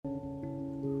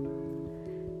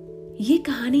ये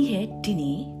कहानी है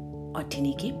टिनी और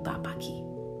टिनी के पापा की।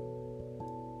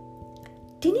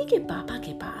 टिनी के पापा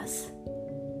के पास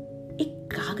एक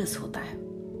कागज होता है,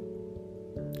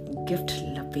 गिफ्ट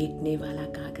लपेटने वाला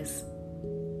कागज।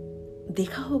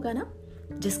 देखा होगा ना,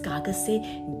 जिस कागज से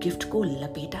गिफ्ट को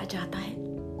लपेटा जाता है,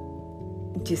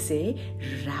 जिसे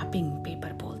रैपिंग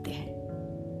पेपर बोलते हैं।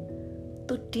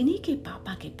 तो टिनी के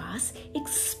पापा के पास एक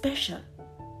स्पेशल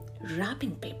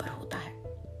रैपिंग पेपर होता है।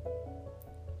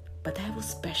 पता है वो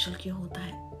स्पेशल क्यों होता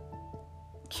है?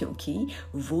 क्योंकि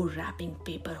वो रैपिंग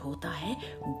पेपर होता है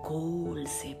गोल्ड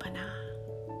से बना,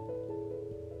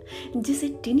 जिसे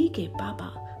टिनी के पापा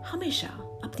हमेशा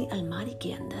अपनी अलमारी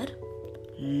के अंदर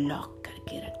लॉक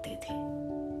करके रखते थे।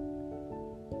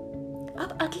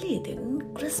 अब अगले दिन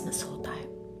क्रिसमस होता है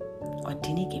और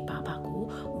टिनी के पापा को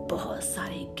बहुत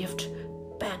सारे गिफ्ट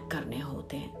पैक करने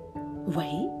होते हैं,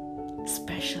 वही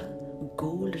स्पेशल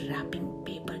गोल्ड रैपिंग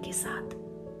पेपर के साथ।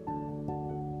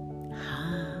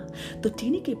 तो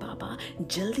टिनी के पापा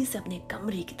जल्दी से अपने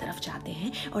कमरे की तरफ जाते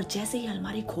हैं और जैसे ही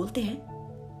अलमारी खोलते हैं,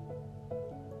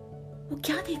 वो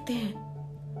क्या देखते हैं?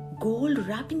 गोल्ड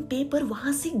रैपिंग पेपर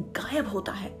वहां से गायब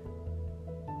होता है।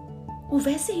 वो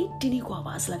वैसे ही टिनी को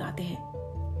आवाज लगाते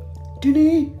हैं,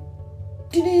 टिनी,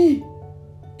 टिनी,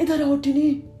 इधर आओ टिनी।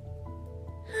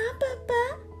 हाँ पापा।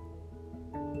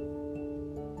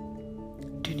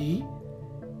 टिनी,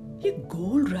 ये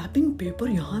गोल्ड रैपिंग पेपर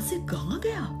यहां से कहां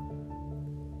गया?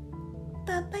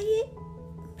 पापा ये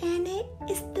मैंने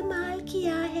इस्तेमाल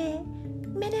किया है।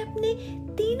 मैंने अपने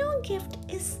तीनों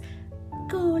गिफ्ट इस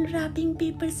गोल्ड रैपिंग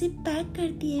पेपर से पैक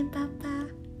कर दिए पापा।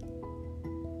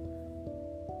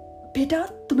 बेटा,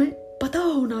 तुम्हें पता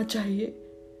होना चाहिए,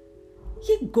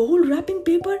 ये गोल्ड रैपिंग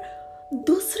पेपर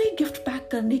दूसरे गिफ्ट पैक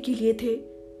करने के लिए थे।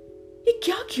 ये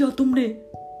क्या किया तुमने?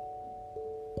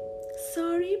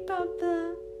 सॉरी पापा।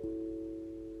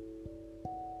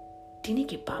 टिनी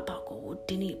के पापा को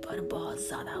टिनी पर बहुत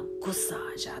ज्यादा गुस्सा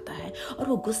आ जाता है और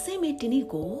वो गुस्से में टिनी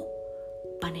को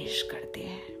पनिश करते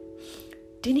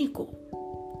हैं। टिनी को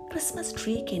क्रिसमस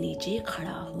ट्री के नीचे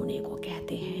खड़ा होने को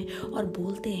कहते हैं और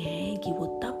बोलते हैं कि वो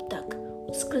तब तक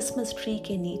उस क्रिसमस ट्री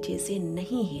के नीचे से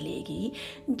नहीं हिलेगी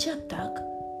जब तक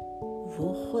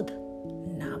वो खुद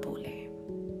ना बोले।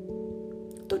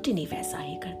 तो टिनी वैसा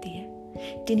ही करती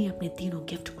है। टिनी अपने तीनों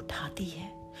गिफ्ट उठाती है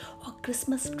और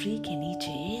क्रिसमस ट्री के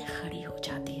नीचे खड़ी हो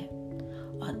जाती है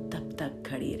और तब तक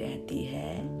खड़ी रहती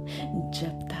है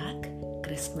जब तक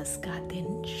क्रिसमस का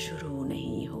दिन शुरू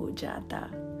नहीं हो जाता।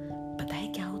 पता है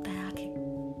क्या होता है आगे?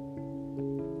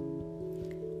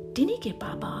 टिनी के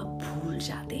पापा भूल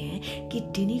जाते हैं कि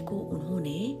टिनी को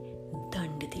उन्होंने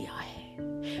दंड दिया है,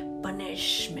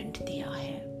 पनिशमेंट दिया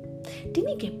है।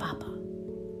 टिनी के पापा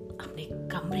अपने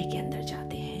कमरे के अंदर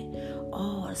जाते हैं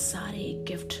और सारे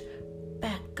गिफ्ट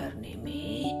पैक करने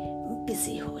में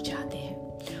बिजी हो जाते हैं।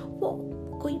 वो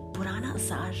कोई पुराना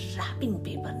सा रैपिंग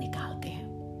पेपर निकालते हैं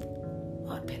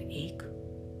और फिर 1,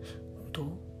 2,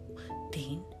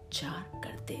 3, 4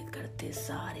 करते करते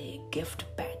सारे गिफ्ट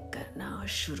पैक करना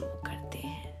शुरू करते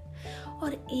हैं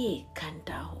और 1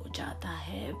 घंटा हो जाता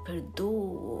है, फिर 2,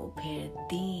 फिर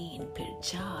 3, फिर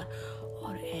 4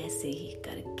 और ऐसे ही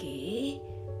करके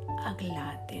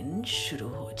अगला दिन शुरू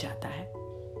हो जाता है।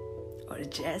 और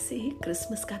जैसे ही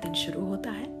क्रिसमस का दिन शुरू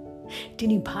होता है,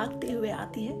 टिनी भागते हुए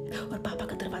आती है और पापा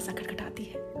का दरवाजा खटखटाती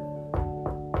है।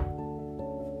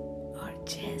 और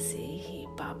जैसे ही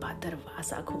पापा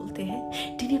दरवाजा खोलते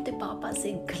हैं, टिनी अपने पापा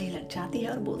से गले लग जाती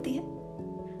है और बोलती है,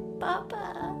 पापा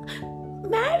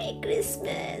मैरी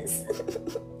क्रिसमस।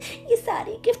 ये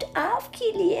सारी गिफ्ट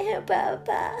आपके लिए है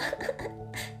पापा।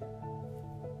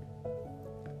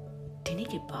 टिनी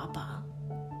के पापा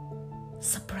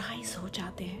सरप्राइज हो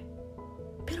जाते हैं।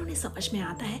 फिर उन्हें समझ में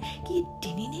आता है कि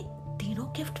टिनी ने तीनों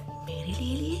गिफ्ट मेरे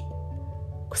लिए लिए।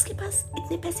 उसके पास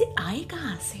इतने पैसे आए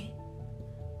कहां से?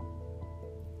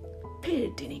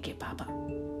 फिर टिनी के पापा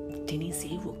टिनी से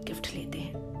वो गिफ्ट लेते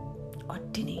हैं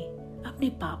और टिनी अपने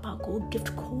पापा को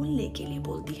गिफ्ट खोलने के लिए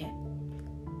बोलती है,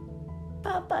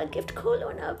 पापा गिफ्ट खोलो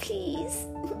ना प्लीज,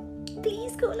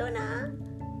 प्लीज खोलो ना।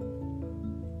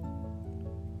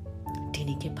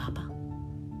 टिनी के पापा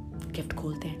गिफ्ट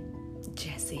खोलते हैं।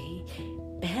 जैसे ही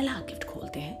पहला गिफ्ट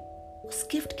खोलते हैं, उस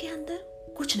गिफ्ट के अंदर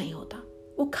कुछ नहीं होता,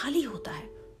 वो खाली होता है।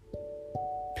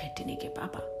 फिर टिनी के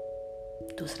पापा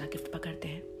दूसरा गिफ्ट पकड़ते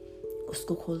हैं,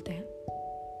 उसको खोलते हैं,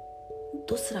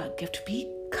 दूसरा गिफ्ट भी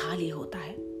खाली होता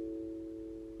है।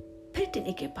 फिर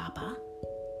टिनी के पापा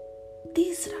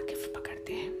तीसरा गिफ्ट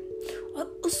पकड़ते हैं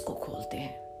और उसको खोलते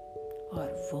हैं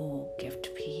और वो गिफ्ट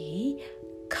भी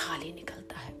खाली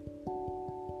निकलता है।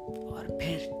 और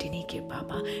फिर टिनी के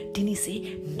पापा टिनी से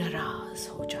नाराज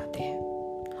हो जाते हैं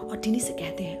और टिनी से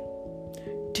कहते हैं,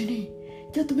 टिनी,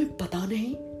 क्या तुम्हें पता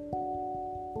नहीं?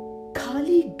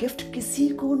 खाली गिफ्ट किसी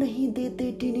को नहीं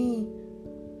देते टिनी,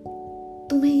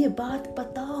 तुम्हें ये बात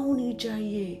पता होनी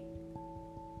चाहिए।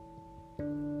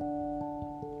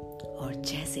 और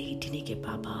जैसे ही टिनी के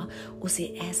पापा उसे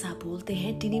ऐसा बोलते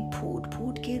हैं, टिनी फूट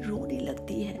फूट के रोने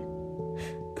लगती है।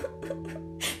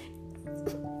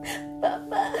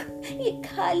 पापा, ये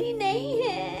खाली नहीं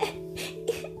है,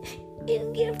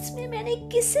 इन गिफ्ट्स में मैंने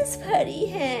किसेस भरी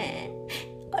हैं,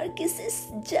 और किसेस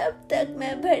जब तक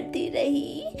मैं भरती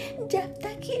रही, जब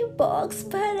तक ये बॉक्स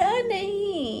भरा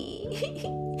नहीं।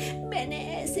 मैंने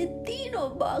ऐसे तीनों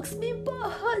बॉक्स में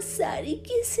बहुत सारी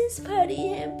किसेस भरी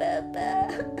हैं पापा।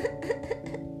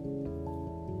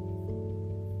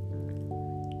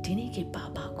 टिनी के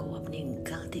पापा को अपनी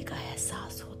गलती का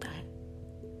एहसास होता है।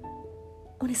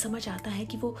 उन्हें समझ आता है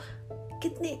कि वो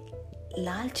कितने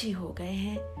लालची हो गए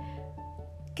हैं,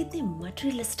 कितने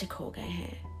मटेरियलिस्टिक हो गए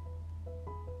हैं।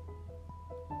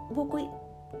 वो कोई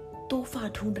तोहफा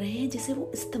ढूंढ रहे हैं जिसे वो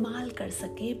इस्तेमाल कर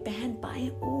सके, पहन पाए,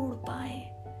 ओढ़ पाए।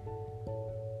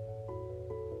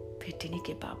 फिर टिनी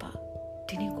के पापा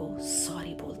टिनी को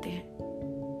सॉरी बोलते हैं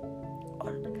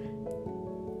और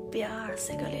प्यार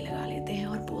से गले लगा लेते हैं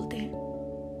और बोलते हैं,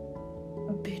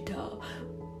 बेटा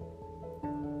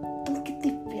तुम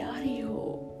कितनी प्यारी हो,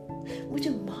 मुझे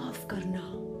माफ करना,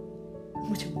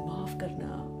 मुझे माफ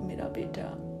करना मेरा बेटा।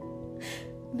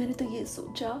 मैंने तो ये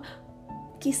सोचा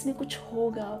कि इसमें कुछ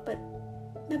होगा, पर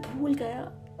मैं भूल गया।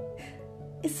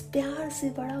 इस प्यार से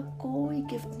बड़ा कोई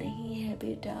गिफ्ट नहीं है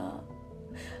बेटा,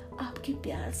 आपके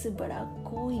प्यार से बड़ा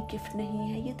कोई गिफ्ट नहीं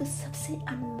है, ये तो सबसे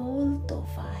अनमोल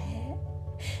तोहफा है।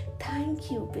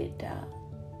 थैंक यू बेटा।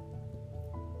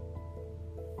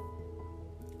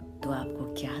 तो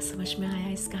आपको क्या समझ में आया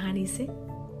इस कहानी से?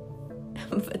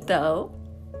 बताओ।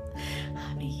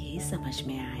 हमें ये समझ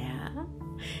में आया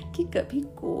कि कभी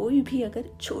कोई भी अगर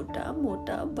छोटा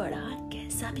मोटा बड़ा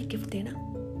कैसा भी गिफ्ट देना,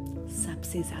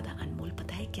 सबसे ज्यादा अनमोल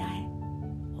पता है क्या है?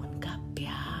 उनका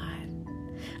प्यार।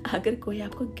 अगर कोई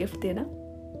आपको गिफ्ट देना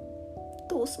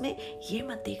तो उसमें ये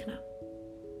मत देखना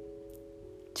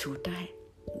छोटा है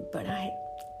बड़ा है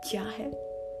क्या है,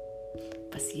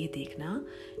 बस ये देखना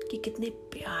कि कितने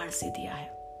प्यार से दिया है।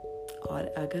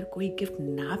 और अगर कोई गिफ्ट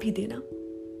ना भी देना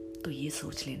तो ये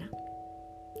सोच लेना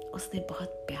उसने बहुत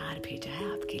प्यार भेजा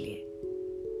है आपके लिए,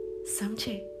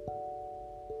 समझे?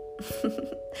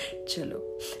 चलो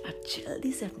अब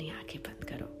जल्दी से अपनी आंखें बंद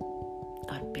करो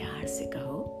और प्यार से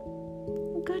कहो,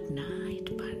 गुड नाइट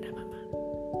पांडा मामा,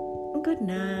 गुड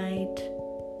नाइट।